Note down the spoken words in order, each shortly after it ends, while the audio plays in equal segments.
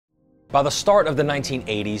By the start of the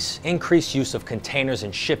 1980s, increased use of containers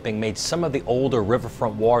and shipping made some of the older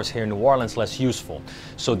riverfront wharves here in New Orleans less useful.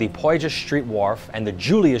 So the Poydras Street Wharf and the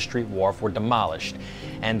Julia Street Wharf were demolished,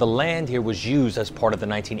 and the land here was used as part of the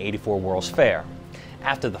 1984 World's Fair.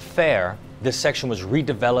 After the fair, this section was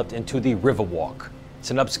redeveloped into the Riverwalk.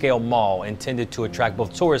 It's an upscale mall intended to attract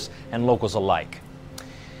both tourists and locals alike.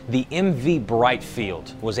 The MV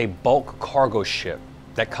Brightfield was a bulk cargo ship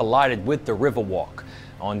that collided with the Riverwalk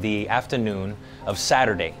on the afternoon of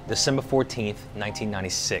Saturday, December 14th,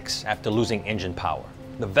 1996, after losing engine power.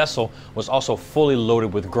 The vessel was also fully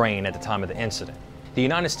loaded with grain at the time of the incident. The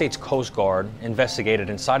United States Coast Guard investigated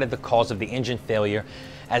and cited the cause of the engine failure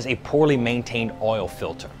as a poorly maintained oil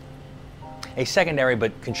filter. A secondary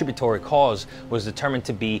but contributory cause was determined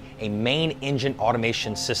to be a main engine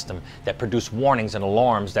automation system that produced warnings and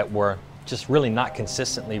alarms that were just really not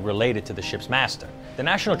consistently related to the ship's master. The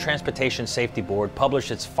National Transportation Safety Board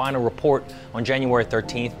published its final report on January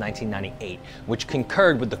 13, 1998, which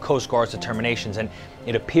concurred with the Coast Guard's determinations, and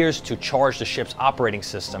it appears to charge the ship's operating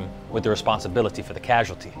system with the responsibility for the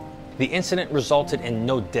casualty. The incident resulted in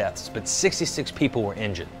no deaths, but 66 people were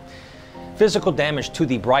injured. Physical damage to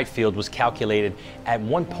the Brightfield was calculated at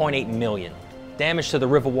 $1.8 million. Damage to the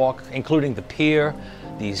Riverwalk, including the pier,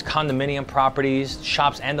 these condominium properties,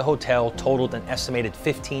 shops, and the hotel totaled an estimated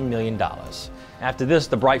 $15 million. After this,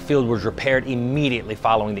 the Brightfield was repaired immediately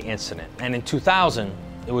following the incident, and in 2000,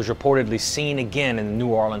 it was reportedly seen again in the New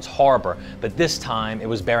Orleans harbor, but this time it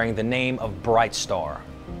was bearing the name of Bright Star.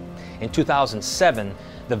 In 2007,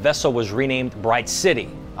 the vessel was renamed Bright City,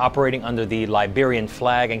 operating under the Liberian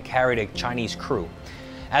flag and carried a Chinese crew.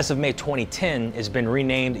 As of May 2010, it's been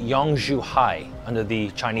renamed Yongzhou Hai under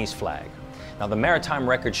the Chinese flag. Now, the maritime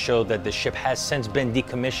records show that the ship has since been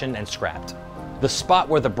decommissioned and scrapped. The spot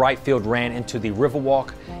where the Brightfield ran into the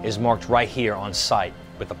Riverwalk is marked right here on site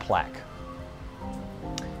with a plaque.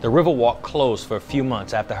 The Riverwalk closed for a few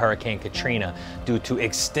months after Hurricane Katrina due to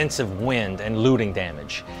extensive wind and looting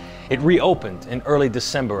damage. It reopened in early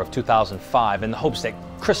December of 2005 in the hopes that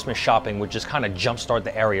Christmas shopping would just kind of jumpstart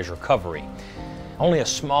the area's recovery. Only a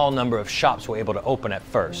small number of shops were able to open at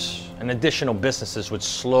first, and additional businesses would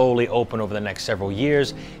slowly open over the next several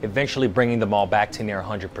years, eventually bringing the mall back to near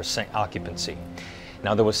 100% occupancy.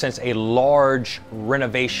 Now, there was since a large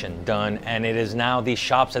renovation done, and it is now the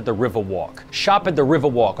Shops at the Riverwalk. Shop at the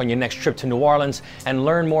Riverwalk on your next trip to New Orleans and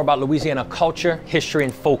learn more about Louisiana culture, history,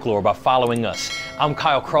 and folklore by following us. I'm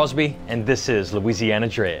Kyle Crosby, and this is Louisiana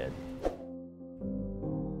Dread.